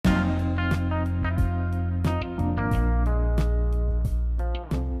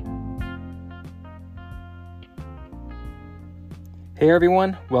Hey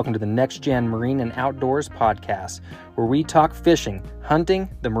everyone, welcome to the Next Gen Marine and Outdoors podcast, where we talk fishing, hunting,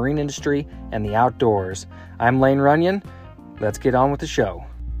 the marine industry, and the outdoors. I'm Lane Runyon. Let's get on with the show.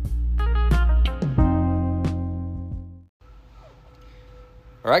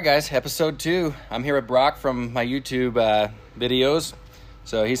 All right, guys, episode 2. I'm here with Brock from my YouTube videos.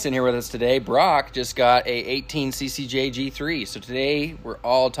 So he's sitting here with us today. Brock just got a 18 CCJ G3. So today we're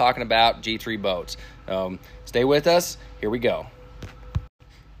all talking about G3 boats. Stay with us. Here we go.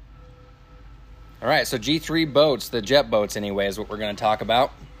 All right, so G3 boats, the jet boats anyway, is what we're going to talk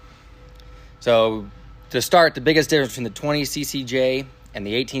about. So to start, the biggest difference between the 20 CCJ and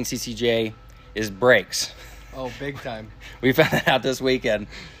the 18 CCJ is brakes. Oh, big time. We found that out this weekend.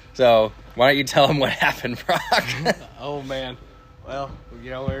 So why don't you tell them what happened, Brock? Oh, man. Well, we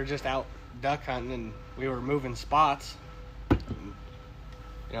were just out duck hunting, and we were moving spots.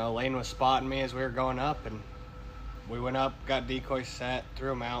 Lane was spotting me as we were going up, and we went up, got decoys set, threw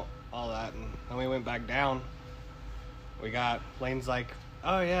them out, all that, and then we went back down. Lane's like,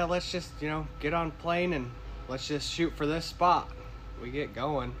 oh yeah, let's just, get on plane and let's just shoot for this spot. We get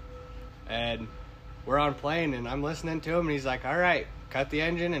going, and we're on plane, and I'm listening to him, and he's like, all right, cut the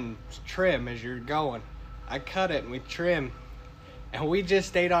engine and trim as you're going. I cut it, and we trim, and we just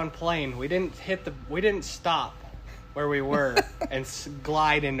stayed on plane. We didn't stop where we were and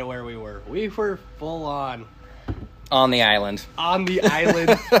glide into where we were. We were full on. On the island. On the island,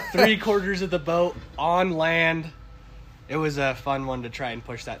 3/4 of the boat, on land. It was a fun one to try and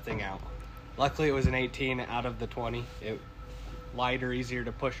push that thing out. Luckily, it was an 18 out of the 20. It lighter, easier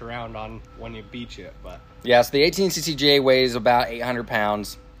to push around on when you beach it. But yeah, so the 18 CCJ weighs about 800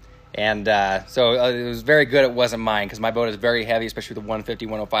 pounds. And so it was very good it wasn't mine, because my boat is very heavy, especially with the 150,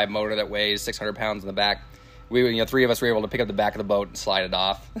 105 motor that weighs 600 pounds in the back. We, 3 of us were able to pick up the back of the boat and slide it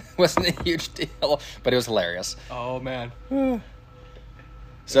off. It wasn't a huge deal, but it was hilarious. Oh, man.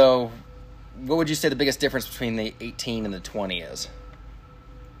 So what would you say the biggest difference between the 18 and the 20 is?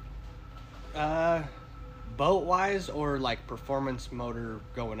 Boat-wise or, performance motor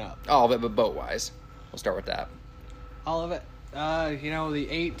going up? All of it, but boat-wise. We'll start with that. All of it? The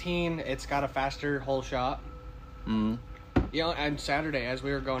 18, it's got a faster hole shot. Mm-hmm. On Saturday, as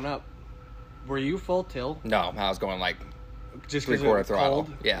we were going up, were you full tilt? No, I was going just 3/4 throttle.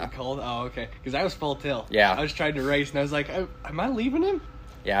 Cold? Yeah. Cold? Oh, okay. Because I was full tilt. Yeah. I was trying to race, and I was like, am I leaving him?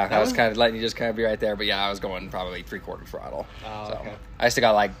 Yeah, I was kind of letting you just kind of be right there. But yeah, I was going probably 3/4 throttle. Oh, so okay. I still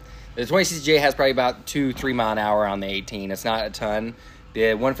got the 20 CCJ has probably about 2-3 mile an hour on the 18. It's not a ton.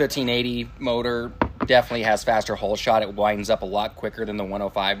 The 115/80 motor definitely has faster hole shot. It winds up a lot quicker than the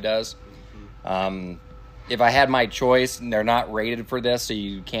 105 does. Mm-hmm. If I had my choice, and they're not rated for this, so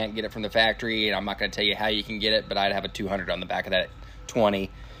you can't get it from the factory, and I'm not going to tell you how you can get it, but I'd have a 200 on the back of that 20,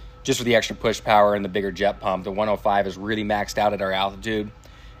 just for the extra push power and the bigger jet pump. The 105 is really maxed out at our altitude,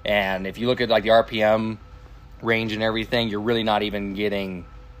 and if you look at the RPM range and everything, you're really not even getting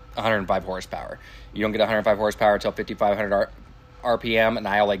 105 horsepower. You don't get 105 horsepower until 5,500 RPM, and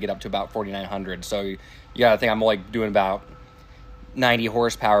I only get up to about 4,900. So you got to think I'm only doing about 90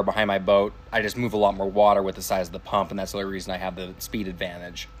 horsepower behind my boat. I just move a lot more water with the size of the pump, and that's the only reason I have the speed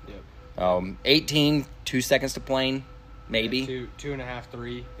advantage. Yep. 18, 2 seconds to plane, maybe. Yeah, 2.5,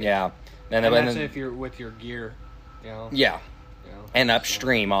 3. Yeah. And that's if you're with your gear, Yeah. And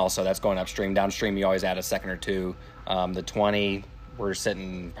upstream also. That's going upstream. Downstream, you always add a second or two. The 20, we're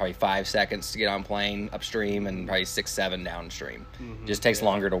sitting probably 5 seconds to get on plane upstream, and probably 6-7 downstream. Mm-hmm. Just takes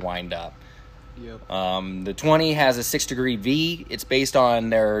longer to wind up. Yep. The 20 has a 6-degree V. It's based on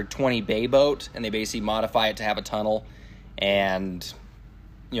their 20 bay boat, and they basically modify it to have a tunnel and,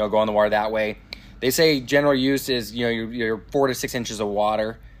 go on the water that way. They say general use is, you're 4 to 6 inches of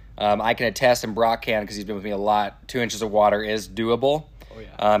water. I can attest, and Brock can because he's been with me a lot, 2 inches of water is doable. Oh,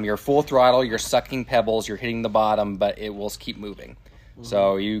 yeah. You're full throttle, you're sucking pebbles, you're hitting the bottom, but it will keep moving. Mm-hmm.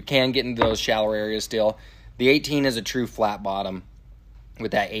 So you can get into those shallow areas still. The 18 is a true flat bottom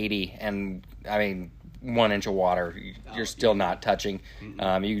with that 80, and 1 inch of water, you're still not touching.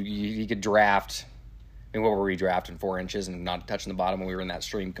 Mm-hmm. You could draft. What were we drafting? 4 inches and not touching the bottom when we were in that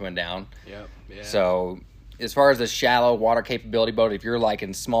stream coming down. Yep. Yeah. So as far as the shallow water capability boat, if you're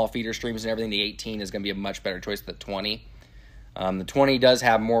in small feeder streams and everything, the 18 is going to be a much better choice than the 20. The 20 does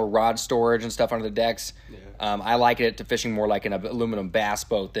have more rod storage and stuff under the decks. Yeah. I like it to fishing more like an aluminum bass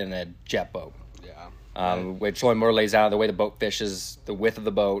boat than a jet boat. Which trolling motor lays out, the way the boat fishes, the width of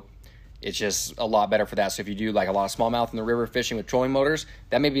the boat, it's just a lot better for that. So if you do a lot of smallmouth in the river fishing with trolling motors,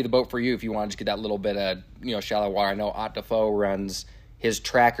 that may be the boat for you if you want to just get that little bit of shallow water. I know Ott Defoe runs his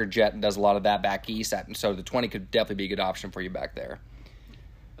tracker jet and does a lot of that back east, so the 20 could definitely be a good option for you back there.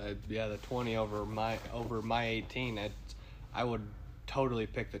 The 20 over my 18, I would totally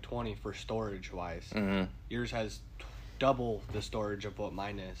pick the 20 for storage wise. Mm-hmm. Yours has double the storage of what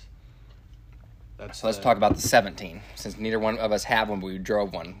mine is. So let's talk about the 17, since neither one of us have one, but we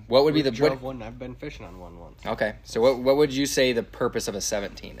drove one. What would be the... drove one. I've been fishing on one once. Okay, so what would you say the purpose of a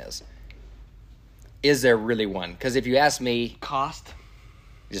 17 is? Is there really one? Because if you ask me... Cost.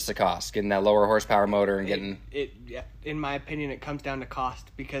 Just the cost. Getting that lower horsepower motor and getting... In my opinion, it comes down to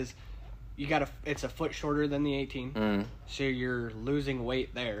cost, because it's a foot shorter than the 18, so you're losing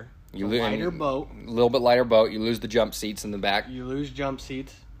weight there. Lighter boat. A little bit lighter boat. You lose the jump seats in the back. You lose jump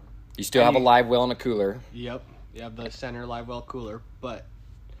seats. You still have a live well and a cooler. Yep, you have the center live well cooler, but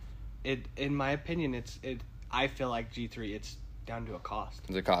in my opinion, I feel like G3, it's down to a cost.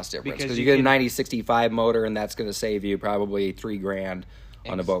 It's a cost difference because you get a 9065 motor, and that's going to save you probably $3,000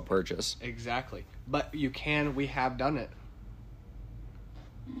 on a boat purchase. Exactly, but we have done it.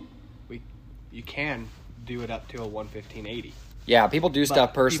 You can do it up to a 11580. Yeah, people do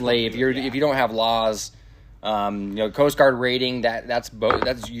stuff personally. If you don't have laws. Coast Guard rating, that's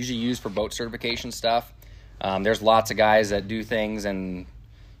usually used for boat certification stuff. There's lots of guys that do things, and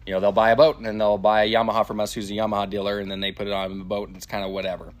they'll buy a boat and then they'll buy a Yamaha from us, who's a Yamaha dealer, and then they put it on the boat, and it's kind of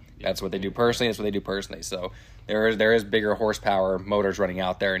whatever. That's what they do personally. So there is bigger horsepower motors running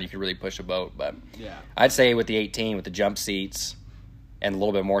out there, and you can really push a boat. But yeah, I'd say with the 18, with the jump seats and a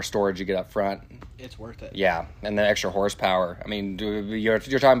little bit more storage you get up front, it's worth it. Yeah, and the extra horsepower. I mean, you're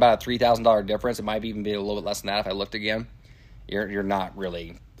talking about a $3,000 difference. It might even be a little bit less than that if I looked again. You're not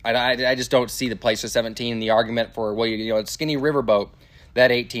really. I just don't see the place for 17. The argument for it's skinny riverboat.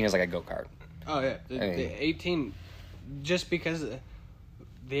 That 18 is like a go-kart. Oh yeah, the 18, just because the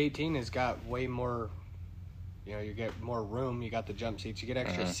 18 has got way more. You get more room. You got the jump seats. You get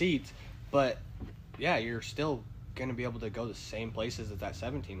extra seats, but yeah, you're still going to be able to go the same places that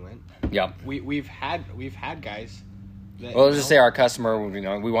 17 went. Yeah. We've had guys that, let's just say our customer,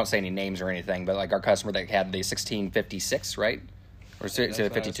 we won't say any names or anything, but like our customer that had the 1656, right? Or 52.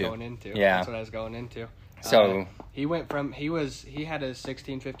 Yeah. That's what I was going into. So he went from he had a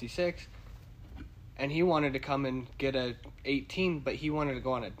 1656 and he wanted to come and get a 18, but he wanted to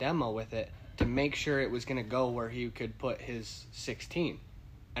go on a demo with it to make sure it was going to go where he could put his 16.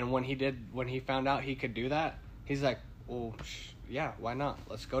 And when he found out he could do that, he's like, well, yeah, why not?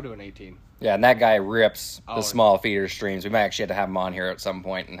 Let's go to an 18. Yeah, and that guy rips the small feeder streams. We might actually have to have him on here at some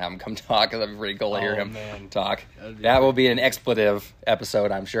point and have him come talk, because that'd be pretty cool to hear him talk. That will be an expletive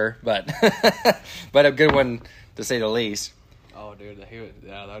episode, I'm sure, but but a good one to say the least. Oh, dude,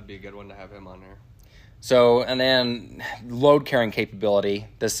 that would be a good one to have him on there. So, and then load carrying capability.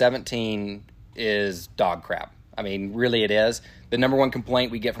 The 17 is dog crap. I mean, really it is. The number one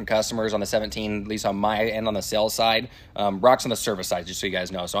complaint we get from customers on the 17, at least on my end on the sales side, Brock's on the service side, just so you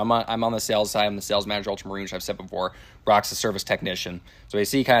guys know. So I'm on the sales side. I'm the sales manager, Ultramarine, which I've said before. Brock's the service technician. So we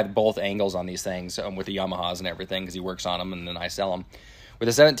see kind of both angles on these things with the Yamahas and everything, because he works on them and then I sell them. With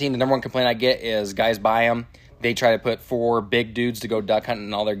the 17, the number one complaint I get is guys buy them. They try to put 4 big dudes to go duck hunting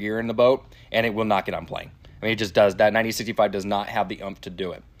and all their gear in the boat, and it will not get on plane. I mean, it just does. That 9065 does not have the oomph to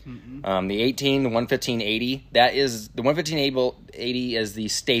do it. The 18, the 11580, that is the 11580 is the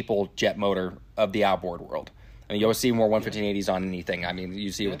staple jet motor of the outboard world. I mean, you'll see more 11580s on anything. I mean,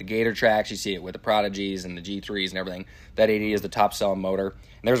 you see it with the Gator Tracks, you see it with the Prodigies and the G3s and everything. That 80 is the top selling motor,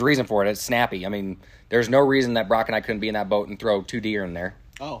 and there's a reason for it. It's snappy. I mean, there's no reason that Brock and I couldn't be in that boat and throw 2 deer in there.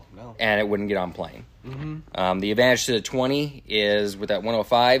 Oh no! And it wouldn't get on plane. The advantage to the 20 is with that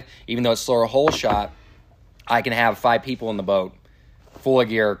 105, even though it's slower hole shot, I can have 5 people in the boat, full of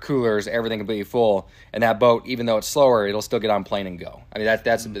gear, coolers, everything completely full, and that boat, even though it's slower, it'll still get on plane and go. I mean,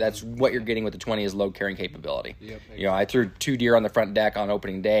 that's what you're getting with the 20 is load carrying capability. Yep, exactly. I threw 2 deer on the front deck on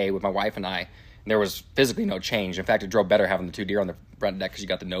opening day with my wife and I, and there was physically no change. In fact, it drove better having the 2 deer on the front deck because you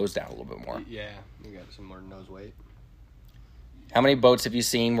got the nose down a little bit more. Yeah, you got some more nose weight. How many boats have you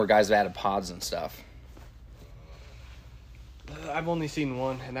seen where guys have added pods and stuff? I've only seen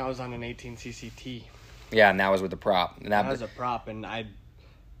one, and that was on an 18CCT. Yeah, and that was with the prop. And that was a prop, and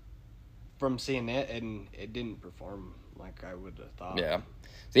from seeing it, and it didn't perform like I would have thought. Yeah.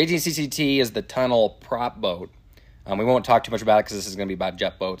 The 18CCT is the tunnel prop boat. We won't talk too much about it because this is going to be about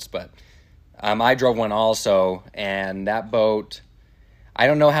jet boats, but I drove one also, and that boat, I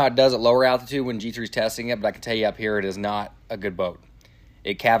don't know how it does at lower altitude when G3's testing it, but I can tell you up here it is not a good boat.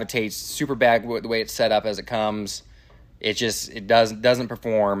 It cavitates super bad the way it's set up as it comes. It doesn't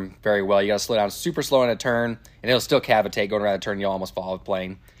perform very well. You got to slow down super slow in a turn, and it'll still cavitate going around a turn. You'll almost fall off the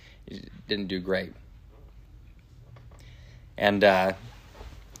plane. It didn't do great. And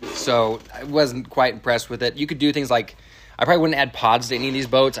so I wasn't quite impressed with it. You could do things like, I probably wouldn't add pods to any of these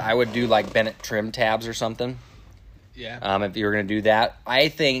boats. I would do like Bennett trim tabs or something. Yeah. If you're going to do that, I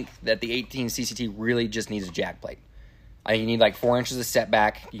think that the 18 CCT really just needs a jack plate. I think you need like 4 inches of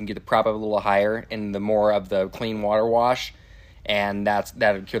setback. You can get the prop up a little higher and the more of the clean water wash, and that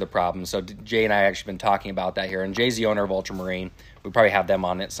would cure the problem. So Jay and I have actually been talking about that here, and Jay's the owner of Ultramarine. We'll probably have them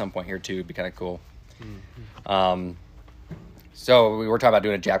on at some point here too. It'd be kind of cool. Mm-hmm. So we were talking about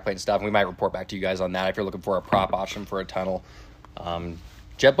doing a jack plate and stuff, and we might report back to you guys on that if you're looking for a prop option for a tunnel.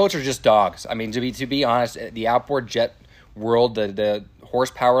 Jet boats are just dogs. I mean, to be honest, the outboard jet world, the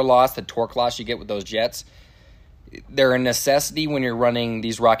horsepower loss, the torque loss you get with those jets, they're a necessity when you're running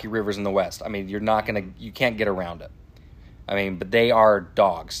these rocky rivers in the West. I mean, you can't get around it. I mean, but they are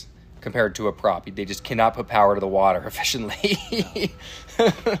dogs compared to a prop. They just cannot put power to the water efficiently.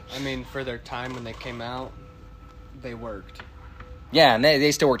 I mean, for their time when they came out, they worked. Yeah, and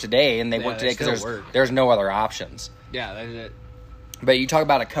they still work today, and they work today because there's no other options. Yeah, that's it. But you talk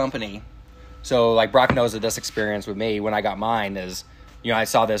about a company, so like Brock knows of this experience with me when I got mine is, I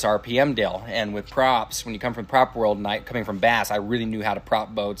saw this RPM deal, and with props, when you come from the prop world and coming from Bass, I really knew how to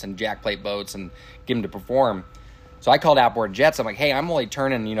prop boats and jack plate boats and get them to perform. So I called Outboard Jets. I'm like, hey, I'm only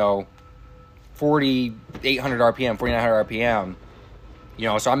turning, 4,800 RPM, 4,900 RPM,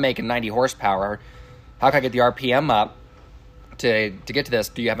 so I'm making 90 horsepower. How can I get the RPM up to get to this?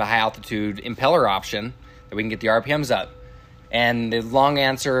 Do you have a high altitude impeller option that we can get the RPMs up? And the long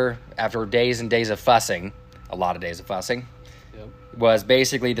answer, after days and days of fussing, a lot of days of fussing, was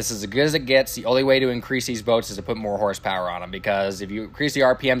basically this is as good as it gets. The only way to increase these boats is to put more horsepower on them, because if you increase the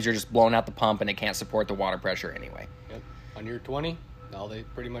RPMs, you're just blowing out the pump and it can't support the water pressure anyway. Yep. On your 20, all they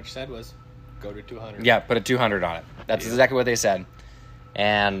pretty much said was go to 200. Yeah, put a 200 on it. That's exactly what they said.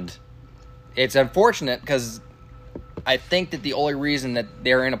 And it's unfortunate because I think that the only reason that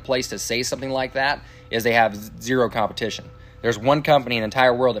they're in a place to say something like that is they have zero competition. There's one company in the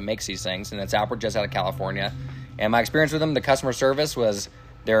entire world that makes these things, and it's Outboard Jets out of California. And my experience with them, the customer service was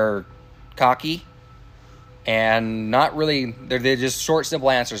they're cocky and not really, they're just short,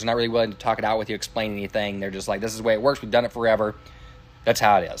 simple answers, not really willing to talk it out with you, explain anything. They're just like, this is the way it works. We've done it forever. That's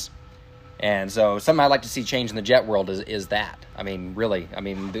how it is. And so something I'd like to see change in the jet world is that. I mean, really,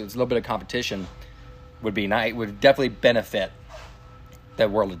 there's a little bit of competition would be nice, would definitely benefit the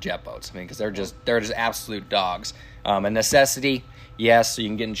world of jet boats. Because they're just absolute dogs. A necessity, yes, so you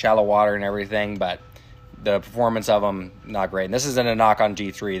can get in shallow water and everything, but the performance of them, not great. And this isn't a knock on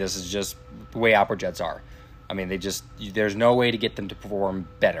G3. This is just the way outboard jets are. There's no way to get them to perform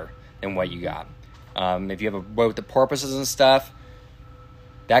better than what you got. If you have a boat that porpoises and stuff,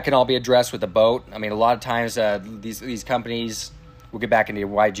 that can all be addressed with the boat. A lot of times these companies, we'll get back into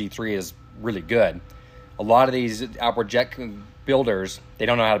why G3 is really good. A lot of these outboard jet builders, they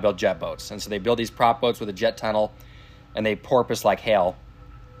don't know how to build jet boats. And so they build these prop boats with a jet tunnel, and they porpoise like hell.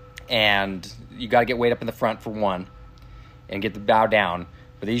 And you got to get weight up in the front for one and get the bow down.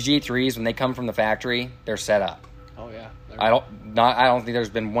 But these G3s, when they come from the factory, they're set up. Oh, yeah. I don't think there's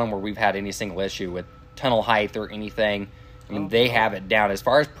been one where we've had any single issue with tunnel height or anything. They have it down. As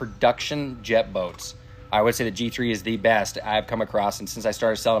far as production jet boats, I would say the G3 is the best I've come across. And since I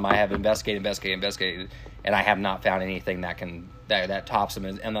started selling them, I have investigated, and I have not found anything that tops them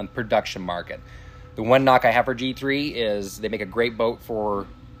in the production market. The one knock I have for G3 is they make a great boat for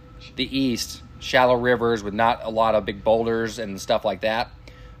the east, shallow rivers with not a lot of big boulders and stuff like that.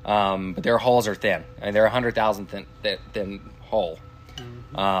 But their hulls are thin. They're 100,000 thin hull.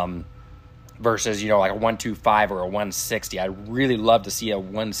 Mm-hmm. Versus, like a 125 or a 160. I'd really love to see a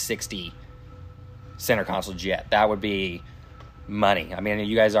 160 center console jet. That would be money.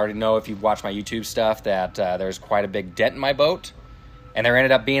 You guys already know if you've watched my YouTube stuff that there's quite a big dent in my boat. And there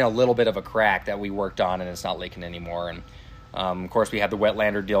ended up being a little bit of a crack that we worked on, and it's not leaking anymore. And, of course, we have the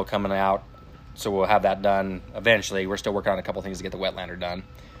Wetlander deal coming out, so we'll have that done eventually. We're still working on a couple things to get the Wetlander done.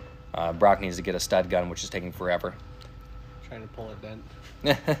 Brock needs to get a stud gun, which is taking forever. Trying to pull a dent.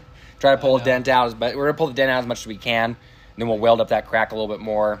 Try to pull a dent out, but we're going to pull the dent out as much as we can. And then we'll weld up that crack a little bit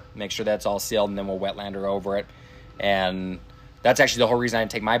more, make sure that's all sealed, and then we'll Wetlander over it. And that's actually the whole reason I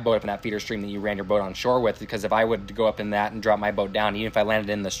didn't take my boat up in that feeder stream that you ran your boat on shore with, because if I would go up in that and drop my boat down, even if I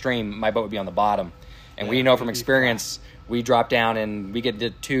landed in the stream, my boat would be on the bottom. And we know from experience, we drop down and we get to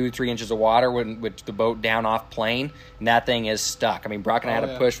 2-3 inches of water with the boat down off plane, and that thing is stuck. Brock and I had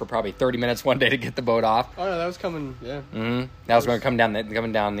to push for probably 30 minutes one day to get the boat off. Oh, no, that was coming, yeah. Mm-hmm. That was going to come down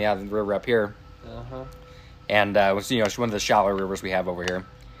the river up here. Uh-huh. And it was, it's one of the shallow rivers we have over here.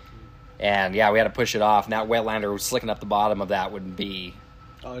 And, we had to push it off, and that Wetlander slicking up the bottom of that would be...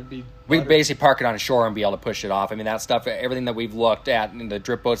 Oh, it'd be... We'd basically park it on shore and be able to push it off. That stuff, everything that we've looked at, and the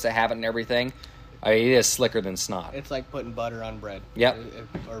drip boats that have it and everything, it is slicker than snot. It's like putting butter on bread. Yep.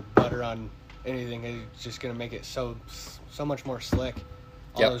 Or butter on anything. It's just gonna make it so much more slick.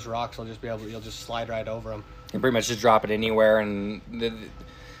 All those rocks will just you'll just slide right over them. You pretty much just drop it anywhere, and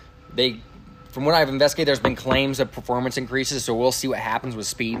they, from what I've investigated, there's been claims of performance increases, so we'll see what happens with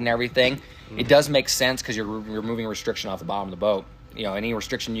speed and everything. Mm-hmm. It does make sense because you're removing restriction off the bottom of the boat. You know, any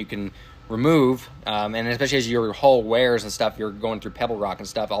restriction you can remove, and especially as your hull wears and stuff, you're going through pebble rock and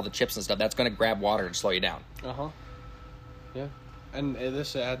stuff, all the chips and stuff, that's going to grab water and slow you down. Yeah, and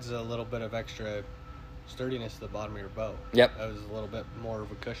this adds a little bit of extra sturdiness to the bottom of your boat. Yep. That was a little bit more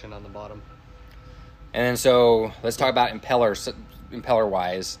of a cushion on the bottom. And then so let's talk about impeller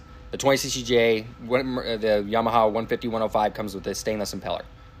wise. The 20ccj, the Yamaha 150-105 comes with a stainless impeller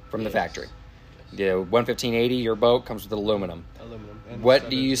from the factory. The 11580, your boat, comes with aluminum. And what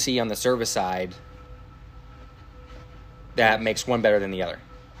do you see on the service side that makes one better than the other?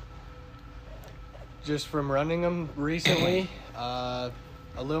 Just from running them recently,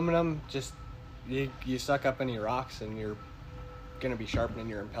 aluminum, just you suck up any rocks and you're going to be sharpening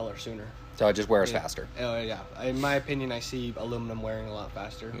your impeller sooner. So it just wears faster. Oh yeah. In my opinion, I see aluminum wearing a lot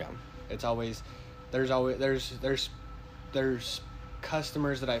faster. Yeah. It's always there's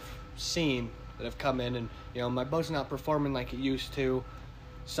customers that I've seen that have come in and, you know, my boat's not performing like it used to.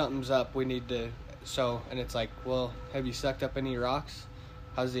 Something's up. We need to. And it's like, well, have you sucked up any rocks?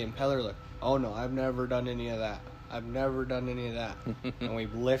 How's the impeller look? Oh no, I've never done any of that. And we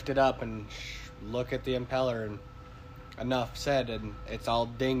lift it up and look at the impeller, and enough said, and it's all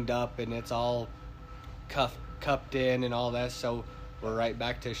dinged up and it's all cupped in and all that. So we're right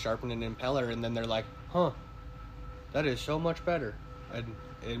back to sharpening the impeller, and then they're like, huh, that is so much better. And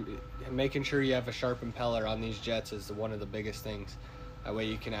making sure you have a sharp impeller on these jets is one of the biggest things. That way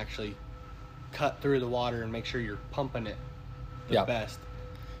you can actually cut through the water and make sure you're pumping it the best.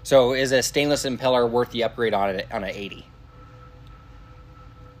 So is a stainless impeller worth the upgrade on an 80?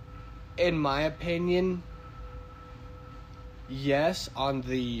 In my opinion, yes, on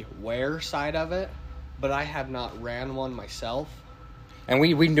the wear side of it, but I have not ran one myself. And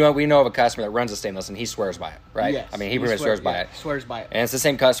we know of a customer that runs a stainless, and he swears by it, right? Yes, I mean, he pretty much swears by it. Swears by it. And it's the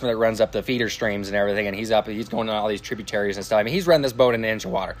same customer that runs up the feeder streams and everything, and he's going on all these tributaries and stuff. I mean, he's running this boat in an inch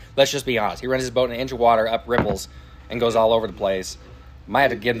of water. Let's just be honest. He runs his boat in an inch of water up ripples and goes all over the place. Might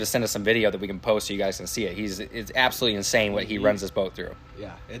have to get him to send us some video that we can post so you guys can see it. It's absolutely insane what he runs this boat through.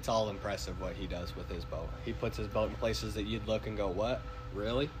 Yeah, it's all impressive what he does with his boat. He puts his boat in places that you'd look and go, what?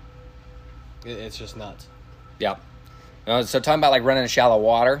 Really? It's just nuts. Yeah. So talking about like running in shallow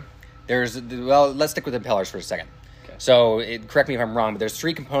water, let's stick with impellers for a second. Okay. So correct me if I'm wrong, but there's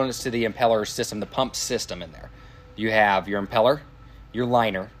three components to the impeller system, the pump system in there. You have your impeller, your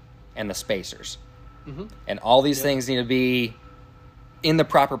liner, and the spacers. Mm-hmm. And all these things need to be in the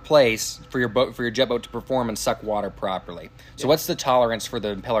proper place for your jet boat to perform and suck water properly. So what's the tolerance for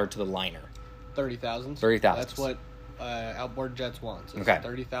the impeller to the liner? 30 thousandths. 30 thousandths. That's what outboard jets wants. It's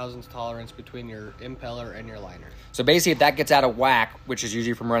 30 thousandths tolerance between your impeller and your liner. So basically, if that gets out of whack, which is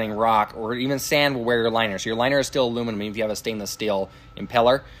usually from running rock or even sand, will wear your liner. So your liner is still aluminum if you have a stainless steel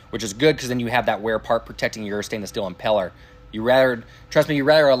impeller, which is good because then you have that wear part protecting your stainless steel impeller. Trust me, you'd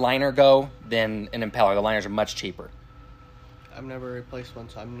rather a liner go than an impeller. The liners are much cheaper. I've never replaced one,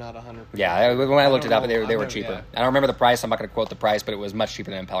 so I'm not 100%. Yeah, when I looked it up, they were cheaper. Yeah. I don't remember the price. I'm not going to quote the price, but it was much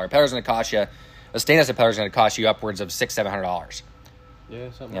cheaper than an impeller. Impeller's going to cost you, a stainless impeller is going to cost you upwards of $600-$700.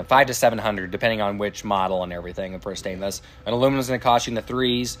 Yeah, something. Yeah, $500 to $700, depending on which model and everything. For a stainless, an aluminum's going to cost you in the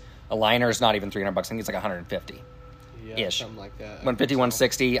threes. A liner is not even $300. I think it's like $150. Yeah, something like that. 150,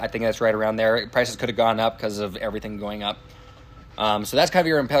 160. I think that's right around there. Prices could have gone up because of everything going up. So that's kind of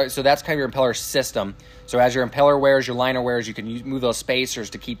your impeller. So that's kind of your impeller system. So as your impeller wears, your liner wears, you can move those spacers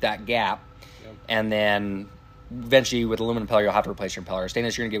to keep that gap, and then eventually with aluminum impeller, you'll have to replace your impeller.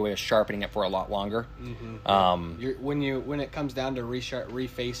 Stainless, you're gonna get away with sharpening it for a lot longer. Mm-hmm. When it comes down to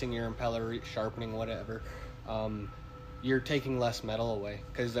refacing your impeller, sharpening whatever, you're taking less metal away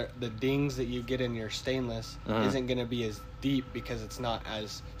because the dings that you get in your stainless isn't going to be as deep because it's not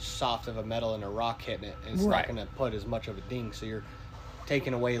as soft of a metal and a rock hitting it. And it's not going to put as much of a ding. So you're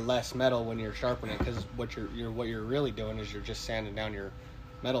taking away less metal when you're sharpening it because what you're really doing is you're just sanding down your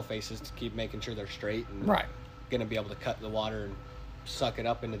metal faces to keep making sure they're straight and going to be able to cut the water and suck it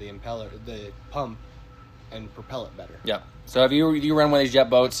up into the impeller, the pump, and propel it better. Yeah. So if you run one of these jet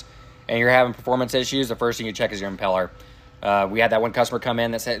boats and you're having performance issues, the first thing you check is your impeller. We had that one customer come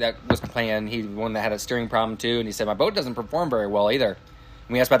in that was complaining. He one that had a steering problem too, and he said my boat doesn't perform very well either. And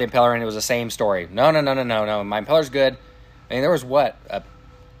we asked about the impeller, and it was the same story. No. My impeller's good. I mean, there was a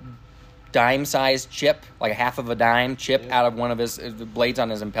dime-sized chip, like a half of a dime chip out of one of his the blades on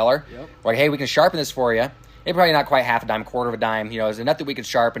his impeller. Yep. We're like, hey, we can sharpen this for you. It probably not quite half a dime, quarter of a dime. You know, is enough that we could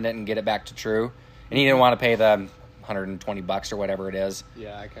sharpen it and get it back to true. And he didn't want to pay the $120 or whatever it is.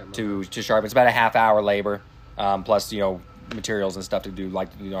 Yeah, I can't remember. To sharpen. It's about a half hour labor, plus, you know, materials and stuff to do, like,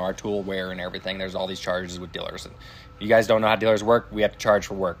 you know, our tool wear and everything. There's all these charges with dealers. And you guys don't know how dealers work. We have to charge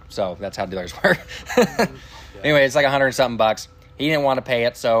for work. So that's how dealers work. Anyway, it's like $100 and something bucks. He didn't want to pay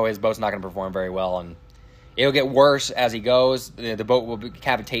it, so his boat's not going to perform very well. And it'll get worse as he goes. The boat will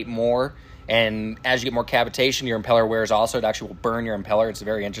cavitate more. And as you get more cavitation, your impeller wears also. It actually will burn your impeller. It's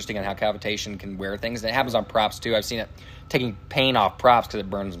very interesting on how cavitation can wear things. And it happens on props, too. I've seen it taking paint off props because it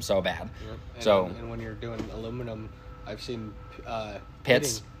burns them so bad. Yep. And when you're doing aluminum, I've seen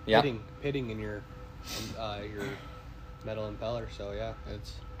pits. Pitting in your metal impeller. So, yeah,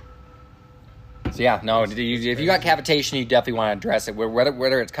 it's... So, yeah, no, if you got cavitation, you definitely want to address it.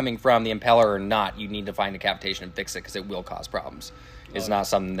 Whether it's coming from the impeller or not, you need to find the cavitation and fix it because it will cause problems. It's not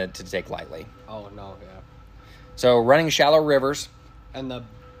something to take lightly. Oh, no, yeah. So, running shallow rivers. And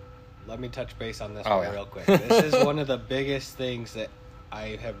let me touch base on this real quick. This is one of the biggest things that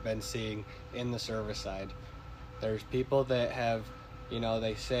I have been seeing in the service side. There's people that have, you know,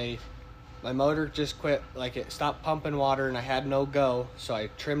 they say, my motor just quit, like it stopped pumping water and I had no go, so I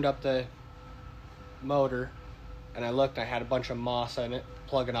trimmed up the motor and I looked, I had a bunch of moss in it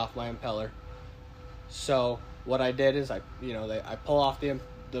plugging off my impeller. So what I did is I pull off the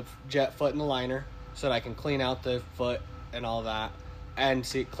jet foot and the liner so that I can clean out the foot and all that and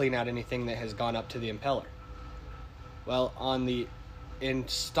clean out anything that has gone up to the impeller. Well, on the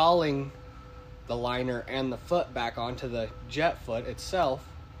installing the liner and the foot back onto the jet foot itself,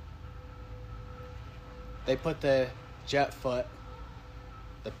 they put the jet foot,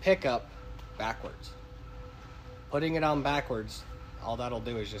 the pickup, backwards. Putting it on backwards, all that'll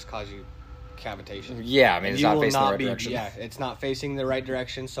do is just cause you cavitation. Yeah, I mean, it's not facing the right direction. Yeah, it's not facing the right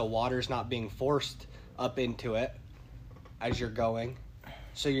direction, so water's not being forced up into it as you're going.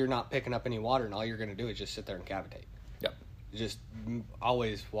 So you're not picking up any water, and all you're going to do is just sit there and cavitate. Yep. Just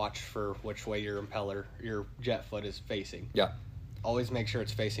always watch for which way your impeller, your jet foot is facing. Yeah. Always make sure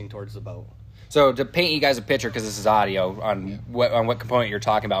it's facing towards the boat. So to paint you guys a picture, because this is audio, on what component you're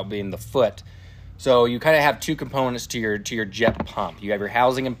talking about being the foot. So you kind of have two components to your jet pump. You have your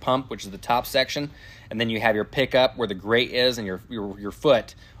housing and pump, which is the top section, and then you have your pickup where the grate is, and your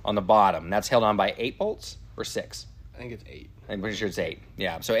foot on the bottom. And that's held on by 8 bolts or 6. I think it's 8. I'm pretty sure it's 8.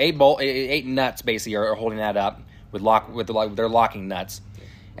 Yeah. So 8 nuts basically are holding that up with their locking nuts,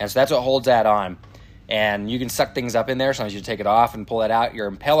 and so that's what holds that on. And you can suck things up in there. Sometimes you take it off and pull it out. Your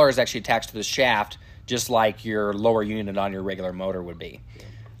impeller is actually attached to the shaft, just like your lower unit on your regular motor would be.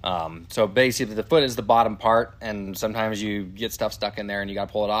 So basically, the foot is the bottom part, and sometimes you get stuff stuck in there, and you got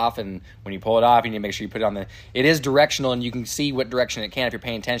to pull it off. And when you pull it off, you need to make sure you put it on the. It is directional, and you can see what direction it can if you're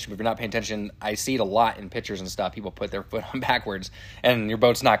paying attention. But if you're not paying attention, I see it a lot in pictures and stuff. People put their foot on backwards, and your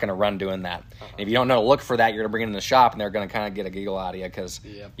boat's not going to run doing that. And if you don't know to look for that, you're going to bring it in the shop, and they're going to kind of get a giggle out of you because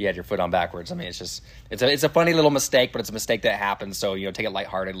you had your foot on backwards. I mean, it's a funny little mistake, but it's a mistake that happens. So take it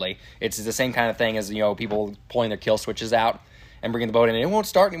lightheartedly. It's the same kind of thing as people pulling their kill switches out and bringing the boat in, and it won't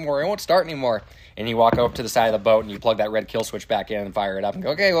start anymore. And you walk over to the side of the boat, and you plug that red kill switch back in and fire it up and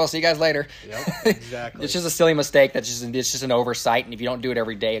go, okay, well, see you guys later. Yep, exactly. It's just a silly mistake. It's just an oversight, and if you don't do it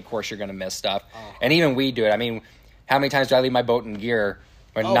every day, of course, you're going to miss stuff. And even we do it. I mean, how many times do I leave my boat in gear,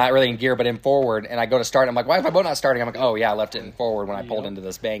 or not really in gear, but in forward, and I go to start, and I'm like, why is my boat not starting? I'm like, oh, yeah, I left it in forward when I pulled into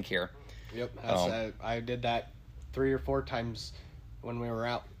this bank here. Yep, I did that 3 or 4 times when we were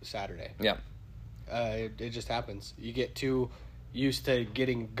out Saturday. Yeah. It just happens. You get too used to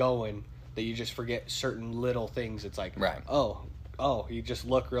getting going that you just forget certain little things. It's like, oh, you just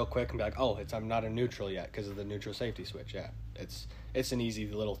look real quick and be like, I'm not in neutral yet because of the neutral safety switch. Yeah, it's an easy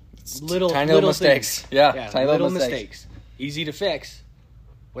little tiny little mistakes. Things. Yeah, tiny little mistakes. Easy to fix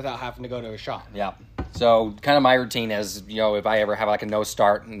without having to go to a shop. Yeah. So kind of my routine is, if I ever have like a no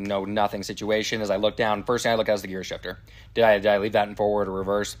start, no nothing situation, is I look down. First thing I look at is the gear shifter. Did I leave that in forward or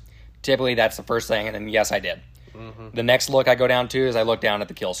reverse? Typically, that's the first thing, and then yes, I did. Mm-hmm. The next look I go down to is I look down at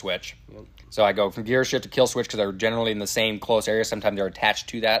the kill switch. Yep. So I go from gear shift to kill switch because they're generally in the same close area. Sometimes they're attached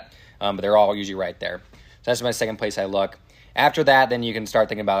to that, but they're all usually right there. So that's my second place I look. After that, then you can start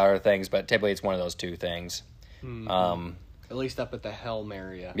thinking about other things, but typically it's one of those two things. Mm-hmm. At least up at the helm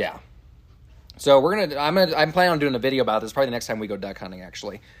area. Yeah. So I'm planning on doing a video about this probably the next time we go duck hunting.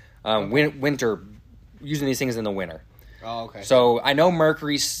 Actually, winter, using these things in the winter. Oh, okay. So I know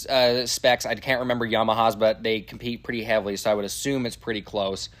Mercury's specs. I can't remember Yamaha's, but they compete pretty heavily, so I would assume it's pretty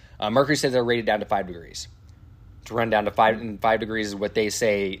close. Mercury says they're rated down to 5 degrees. To run down to 5 degrees is what they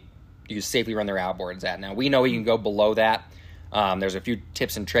say you safely run their outboards at. Now, we know you can go below that. There's a few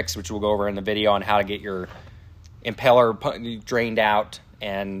tips and tricks, which we'll go over in the video on how to get your impeller drained out.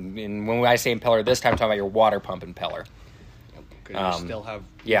 And when I say impeller, this time I'm talking about your water pump impeller. Because you still have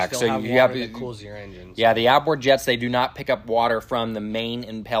water that cools your engines. Yeah, the outboard jets, they do not pick up water from the main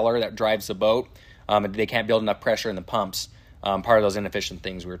impeller that drives the boat. They can't build enough pressure in the pumps. Part of those inefficient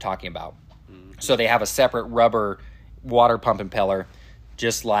things we were talking about. Mm-hmm. So they have a separate rubber water pump impeller,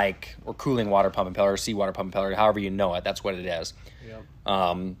 just like, or cooling water pump impeller, or seawater pump impeller, however you know it, that's what it is.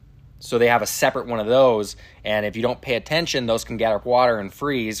 Yep. So they have a separate one of those, and if you don't pay attention, those can gather up water and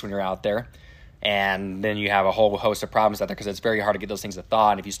freeze when you're out there. And then you have a whole host of problems out there because it's very hard to get those things to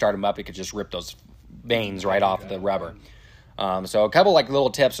thaw. And if you start them up, it could just rip those veins right off the rubber. So a couple like little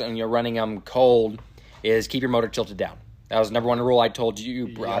tips when you're running them cold is keep your motor tilted down. That was number one rule I told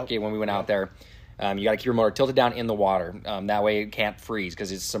you, Brock, when we went out there. You got to keep your motor tilted down in the water. That way it can't freeze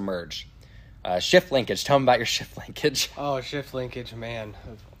because it's submerged. Shift linkage. Tell them about your shift linkage. Oh, shift linkage, man.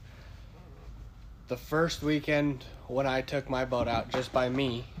 The first weekend when I took my boat out just by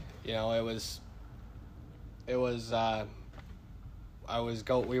me, we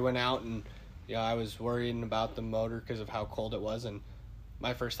went out and, I was worrying about the motor because of how cold it was. And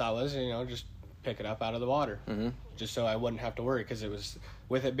my first thought was, just pick it up out of the water. Mm-hmm. Just so I wouldn't have to worry because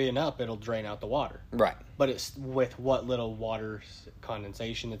with it being up, it'll drain out the water. Right. But it's with what little water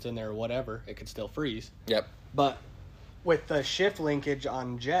condensation that's in there or whatever, it could still freeze. Yep. But with the shift linkage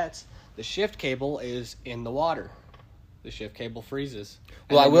on jets, the shift cable is in the water. The shift cable freezes.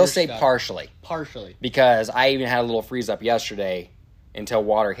 Well, I will say partially. Partially. Because I even had a little freeze up yesterday until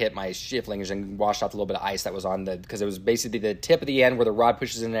water hit my shift linkage and washed off the little bit of ice that was on because it was basically the tip of the end where the rod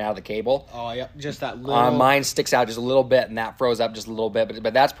pushes in and out of the cable. Oh, yeah. Just that little. Mine sticks out just a little bit, and that froze up just a little bit.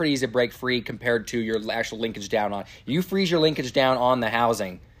 But that's pretty easy to break free compared to your actual linkage down on. You freeze your linkage down on the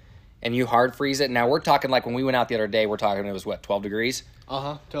housing, and you hard freeze it. Now, we're talking like when we went out the other day, we're talking it was, 12 degrees?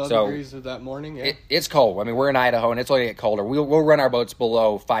 12 degrees of that morning, yeah. It's cold. I mean, we're in Idaho, and it's only get colder. We'll run our boats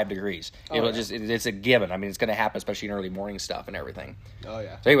below 5 degrees. It's a given. I mean, it's going to happen, especially in early morning stuff and everything. Oh,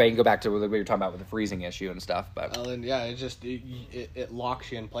 yeah. So anyway, you can go back to what you were talking about with the freezing issue and stuff. But it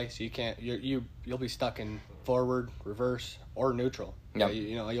locks you in place. You can't. You'll be stuck in forward, reverse, or neutral. Yep.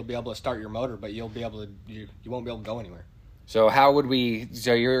 You'll be able to start your motor, but you won't be able to go anywhere. So how would we?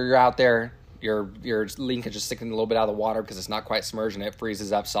 So you're out there. Your linkage is sticking a little bit out of the water because it's not quite submerged and it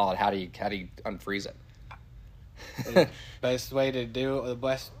freezes up solid. How do you unfreeze it? The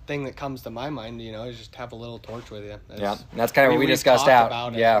best thing that comes to my mind, is just have a little torch with you. That's kind of what we discussed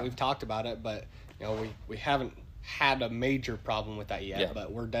out. Yeah, we've talked about it, but we haven't had a major problem with that yet. Yeah.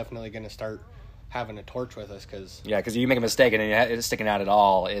 But we're definitely going to start having a torch with us because you make a mistake and it's sticking out at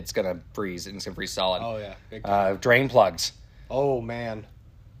all, it's going to freeze and it's going to freeze solid. Oh yeah, drain plugs. Oh man.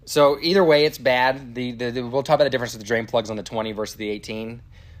 So either way, it's bad. We'll talk about the difference of the drain plugs on the 20 versus the 18.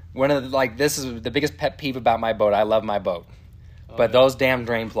 This is the biggest pet peeve about my boat. I love my boat, but those damn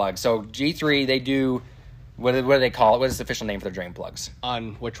drain plugs. So G3, they do what do they call it? What is the official name for the drain plugs?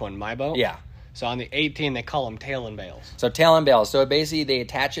 On which one? My boat? Yeah. So on the 18, they call them tail and bales. So tail and bales. So basically, they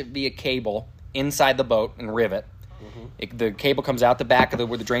attach it via cable inside the boat and rivet. Mm-hmm. The cable comes out the back of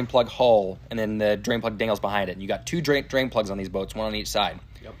where the drain plug hole, and then the drain plug dangles behind it. And you got two drain plugs on these boats, one on each side.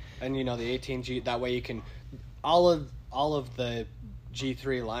 Yep. And the 18G, that way you can all of the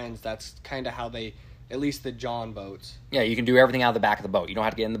G3 lines. That's kind of how they, at least the John boats. Yeah, you can do everything out of the back of the boat. You don't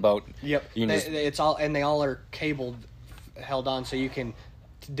have to get in the boat. Yep. It's all, and they all are cabled, held on, so you can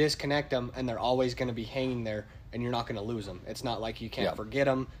disconnect them, and they're always going to be hanging there, and you're not going to lose them. It's not like you can't forget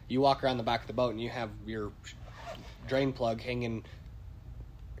them. You walk around the back of the boat, and you have your drain plug hanging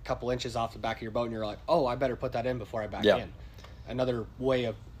a couple inches off the back of your boat, and you're like, oh, I better put that in before I back in. Another way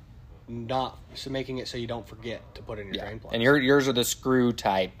of making it so you don't forget to put in your drain plug. And yours are the screw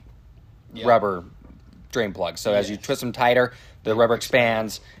type rubber drain plugs. So as you twist them tighter, the rubber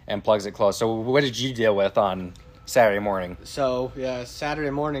expands and plugs it close. So what did you deal with on Saturday morning? So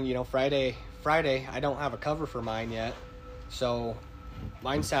Saturday morning, Friday, I don't have a cover for mine yet. So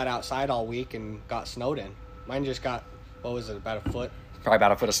mine sat outside all week and got snowed in. Mine just got, what was it, about a foot? Probably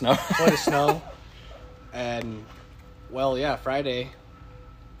about a foot of snow. And,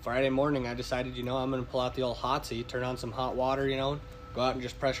 Friday morning I decided, I'm going to pull out the old Hotsy, turn on some hot water, go out and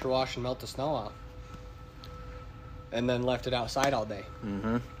just pressure wash and melt the snow off. And then left it outside all day.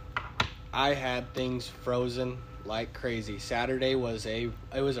 Mm-hmm. I had things frozen like crazy. Saturday was a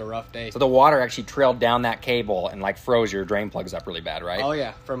rough day. So the water actually trailed down that cable and froze your drain plugs up really bad, right? Oh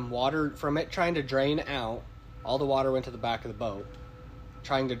yeah, from it trying to drain out, all the water went to the back of the boat,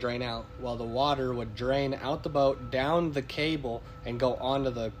 trying to drain out. Well, the water would drain out the boat, down the cable, and go onto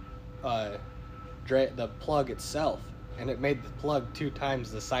the plug itself, and it made the plug 2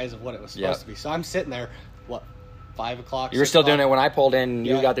 times the size of what it was supposed to be. So I'm sitting there, 5 o'clock. You were still doing it when I pulled in.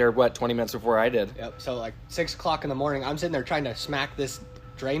 You Yeah. got there, 20 minutes before I did? Yep. So like 6 o'clock in the morning, I'm sitting there trying to smack this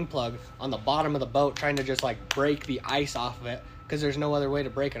drain plug on the bottom of the boat, trying to just like break the ice off of it because there's no other way to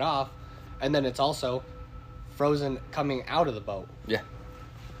break it off. And then it's also frozen coming out of the boat. Yeah.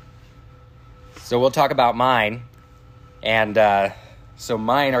 So we'll talk about mine. And so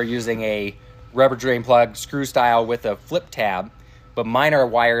mine are using a rubber drain plug, screw style with a flip tab. But mine are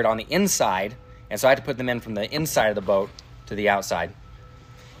wired on the inside. And so I had to put them in from the inside of the boat to the outside.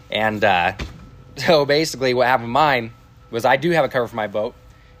 And so basically what happened with mine was I do have a cover for my boat.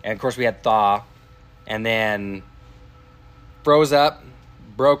 And, of course, we had thaw. And then froze up,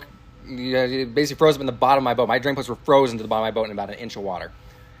 broke. It basically froze up in the bottom of my boat. My drain plugs were frozen to the bottom of my boat in about an inch of water.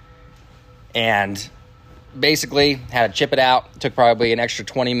 And basically had to chip it out. Took probably an extra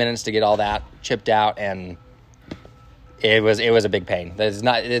 20 minutes to get all that chipped out. And it was a big pain.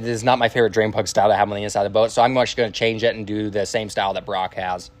 It is not my favorite drain plug style to have on the inside of the boat. So I'm actually going to change it and do the same style that Brock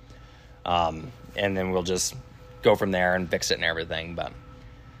has. And then we'll just go from there and fix it and everything. But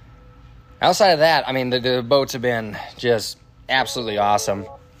outside of that, I mean, the boats have been just absolutely awesome.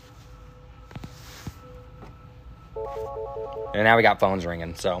 And now we got phones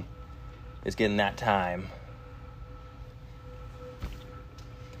ringing, so it's getting that time.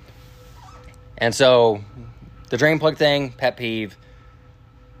 And so the drain plug thing, pet peeve.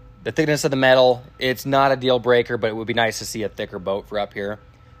 The thickness of the metal, it's not a deal breaker, but it would be nice to see a thicker boat for up here.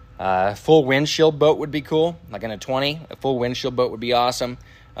 Full windshield boat would be cool, like in a 20. A full windshield boat would be awesome.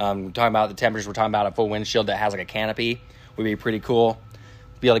 Talking about the temperatures, we're talking about a full windshield that has like a canopy would be pretty cool.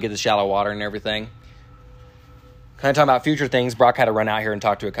 Be able to get the shallow water and everything. Kind of talking about future things. Brock had to run out here and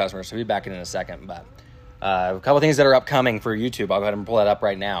talk to a customer, so he'll be back in a second. But a couple things that are upcoming for YouTube. I'll go ahead and pull that up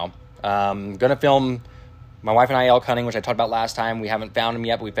right now. Going to film my wife and I elk hunting, which I talked about last time. We haven't found them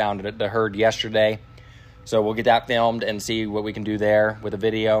yet, but we found the herd yesterday. So we'll get that filmed and see what we can do there with a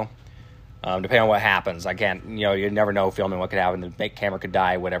video. Depending on what happens. I can't, you never know filming what could happen. The camera could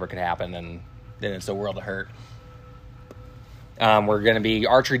die, whatever could happen, and then it's a world of hurt. We're going to be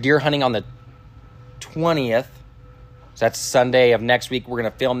archery deer hunting on the 20th. So that's Sunday of next week. We're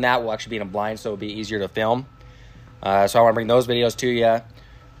going to film that. We'll actually be in a blind, so it'll be easier to film. So I want to bring those videos to you.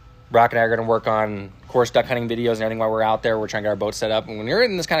 Brock and I are going to work on course duck hunting videos and everything while we're out there. We're trying to get our boat set up. And when you're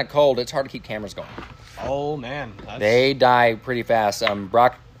in this kind of cold, it's hard to keep cameras going. Oh, man. They die pretty fast.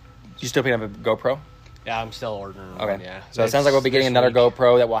 Brock, you still picking up a GoPro? Yeah, I'm still ordering one, Okay. yeah. So it sounds like we'll be getting another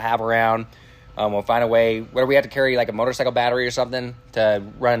GoPro that we'll have around. We'll find a way. Whether we have to carry like a motorcycle battery or something to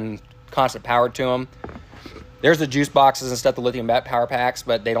run constant power to them. There's the juice boxes and stuff, the lithium power packs,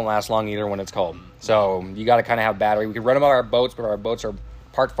 but they don't last long either when it's cold. So you got to kind of have a battery. We can run them on our boats, but our boats are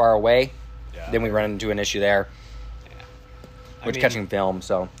parked far away. Yeah. Then we run into an issue there. Yeah. With catching film,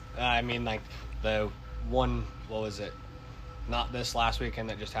 so. I mean, like the one, what was it? Not this last weekend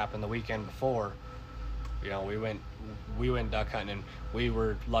that just happened, the weekend before. We went duck hunting, and we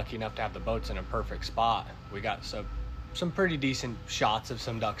were lucky enough to have the boats in a perfect spot. We got some pretty decent shots of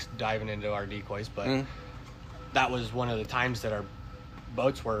some ducks diving into our decoys, but that was one of the times that our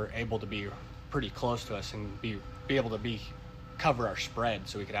boats were able to be pretty close to us and be able to cover our spread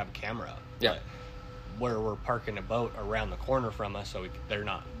so we could have a camera up. Yeah. But where we're parking a boat around the corner from us, so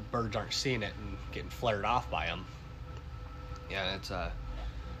birds aren't seeing it and getting flared off by them. Yeah, it's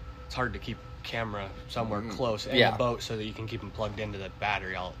hard to keep camera somewhere close in the boat so that you can keep them plugged into the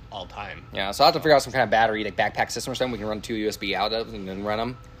battery all time. Yeah, so I'll have to figure out some kind of battery, like backpack system or something we can run 2 USB out of and then run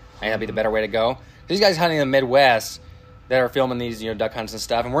them. I think that'd be the better way to go. These guys hunting in the Midwest that are filming these, duck hunts and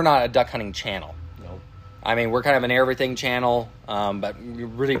stuff, and we're not a duck hunting channel. No. I mean, we're kind of an everything channel, but we're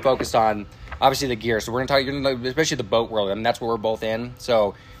really focused on, obviously, the gear. So we're going to talk, especially the boat world, and that's what we're both in.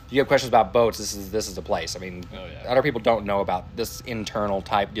 So if you have questions about boats, this is the place. I mean, other people don't know about this internal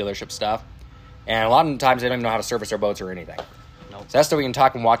type dealership stuff. And a lot of times they don't even know how to service their boats or anything. Nope. So that's stuff we can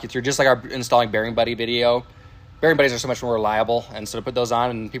talk and walk you through, just like our installing Bearing Buddy video. Bearing Buddies are so much more reliable, and so to put those on,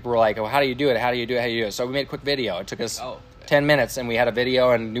 and people were like, "Oh, how do you do it? How do you do it? How do you do it?" So we made a quick video. It took us 10 minutes, and we had a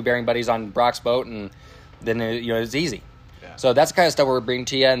video and new Bearing Buddies on Brock's boat, and then it was easy. Yeah. So that's the kind of stuff we're bringing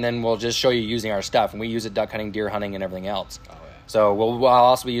to you, and then we'll just show you using our stuff, and we use it duck hunting, deer hunting, and everything else. Oh, yeah. So I'll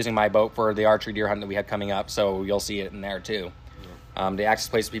also be using my boat for the archery deer hunt that we had coming up, so you'll see it in there too. Yeah. The access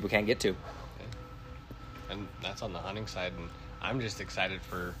places people can't get to. And that's on the hunting side, and I'm just excited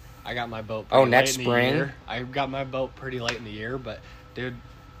for. I got my boat. Next spring. I got my boat pretty late in the year, but dude,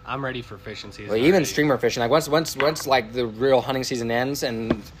 I'm ready for fishing season. Well, even streamer fishing, like once like the real hunting season ends,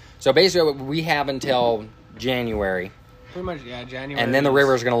 and so basically we have until January. Pretty much, yeah, January. And then the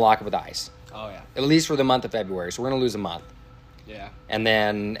river is going to lock up with ice. Oh yeah. At least for the month of February, so we're going to lose a month. Yeah. And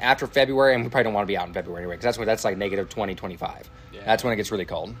then after February, and we probably don't want to be out in February anyway, because that's like negative 20, 25. Yeah. That's when it gets really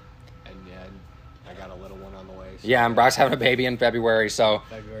cold. And yeah, I got a little one on the way. So Yeah, and Brock's having a baby in February, so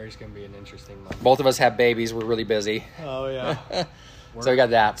February's going to be an interesting month. both of us have babies. We're really busy. Oh, yeah. So we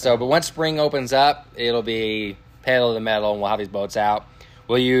got that. So, but once spring opens up, it'll be pedal to the metal, and we'll have these boats out.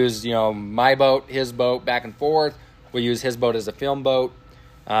 We'll use, my boat, his boat, back and forth. We'll use his boat as a film boat.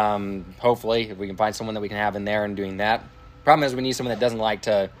 Hopefully, if we can find someone that we can have in there and doing that. Problem is, we need someone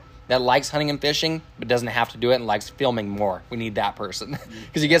that likes hunting and fishing, but doesn't have to do it and likes filming more. We need that person.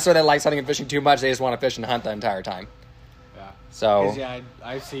 Because you get someone that likes hunting and fishing too much, they just want to fish and hunt the entire time. Yeah. So, 'Cause, yeah,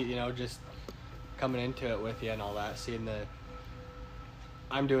 I see, just coming into it with you and all that, seeing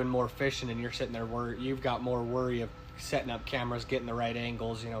I'm doing more fishing and you're sitting there you've got more worry of setting up cameras, getting the right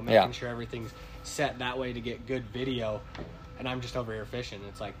angles, making sure everything's set that way to get good video. And I'm just over here fishing.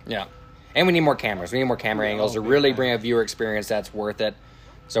 It's like... Yeah. And we need more cameras. We need more camera angles to really bring a viewer experience that's worth it.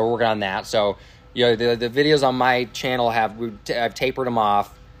 So we're working on that. So, the videos on my channel I've tapered them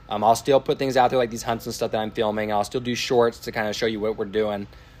off. I'll still put things out there like these hunts and stuff that I'm filming. I'll still do shorts to kind of show you what we're doing.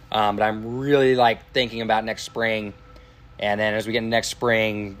 But I'm really thinking about next spring. And then as we get into next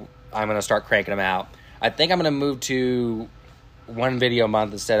spring, I'm going to start cranking them out. I think I'm going to move to 1 video a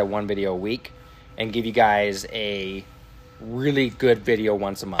month instead of 1 video a week and give you guys a really good video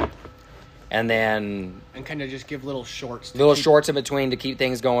once a month. And then... And kind of just give little shorts. Shorts in between to keep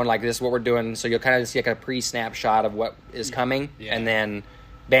things going, like this is what we're doing. So you'll kind of see a pre-snapshot of what is coming. Yeah. And then,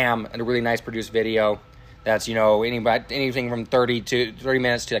 bam, a really nice produced video. That's, anything from 30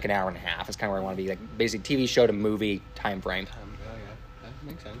 minutes to an hour and a half. It's kind of where I want to be. Like, basically TV show to movie time frame. Yeah, that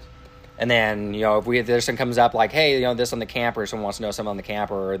makes sense. And then, if there's something comes up like, hey, this on the camper, someone wants to know something on the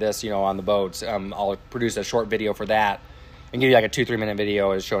camper, or this, on the boats, I'll produce a short video for that and give you a 2-3 minute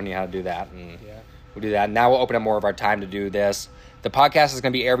video is showing you how to do that. And we'll do that. And now we'll open up more of our time to do this. The podcast is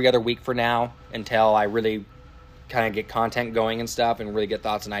going to be every other week for now until I really kind of get content going and stuff and really get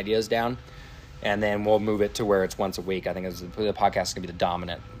thoughts and ideas down. And then we'll move it to where it's once a week. I think the podcast is going to be the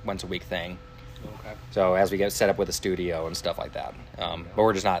dominant once a week thing. Okay. So as we get set up with a studio and stuff like that. But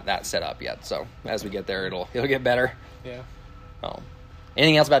we're just not that set up yet. So as we get there, it'll get better. Yeah.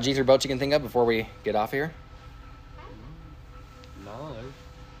 Anything else about G3 boats you can think of before we get off here? No,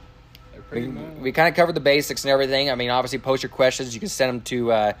 they're pretty good. We kind of covered the basics and everything. I mean, obviously, post your questions. You can send them to,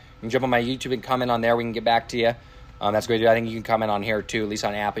 you can jump on my YouTube and comment on there. We can get back to you. That's great. I think you can comment on here too, at least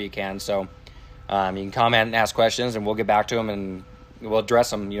on Apple you can. So you can comment and ask questions, and we'll get back to them, and we'll address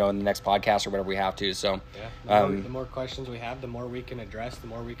them, in the next podcast or whatever we have to. So the more questions we have, the more we can address, the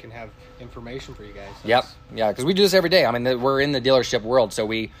more we can have information for you guys. Yep. Yeah, because we do this every day. I mean, we're in the dealership world, so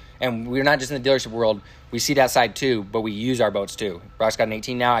we're not just in the dealership world. We see that side too, but we use our boats too. Brock's got an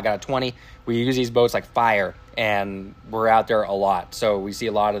 18 now. I got a 20. We use these boats like fire, and we're out there a lot. So we see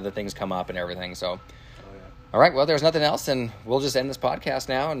a lot of the things come up and everything. So, all right. Well, there's nothing else, and we'll just end this podcast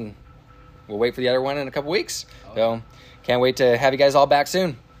now, and we'll wait for the other one in a couple weeks. So can't wait to have you guys all back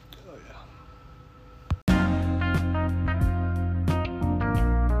soon.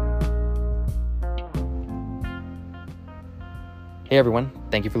 Hey everyone,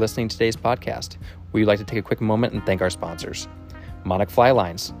 thank you for listening to today's podcast. We'd like to take a quick moment and thank our sponsors. Monarch Fly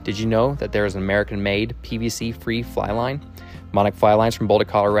Lines. Did you know that there is an American-made PVC-free fly line? Monarch Fly Lines from Boulder,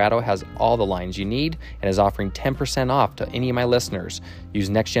 Colorado has all the lines you need and is offering 10% off to any of my listeners. Use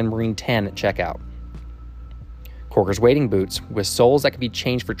NextGen Marine 10 at checkout. Corker's wading boots. With soles that can be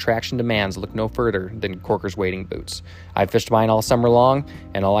changed for traction demands, look no further than Corker's wading boots. I've fished mine all summer long,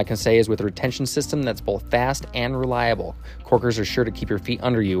 and all I can say is with a retention system that's both fast and reliable, Corkers are sure to keep your feet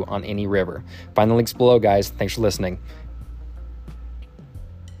under you on any river. Find the links below, guys. Thanks for listening.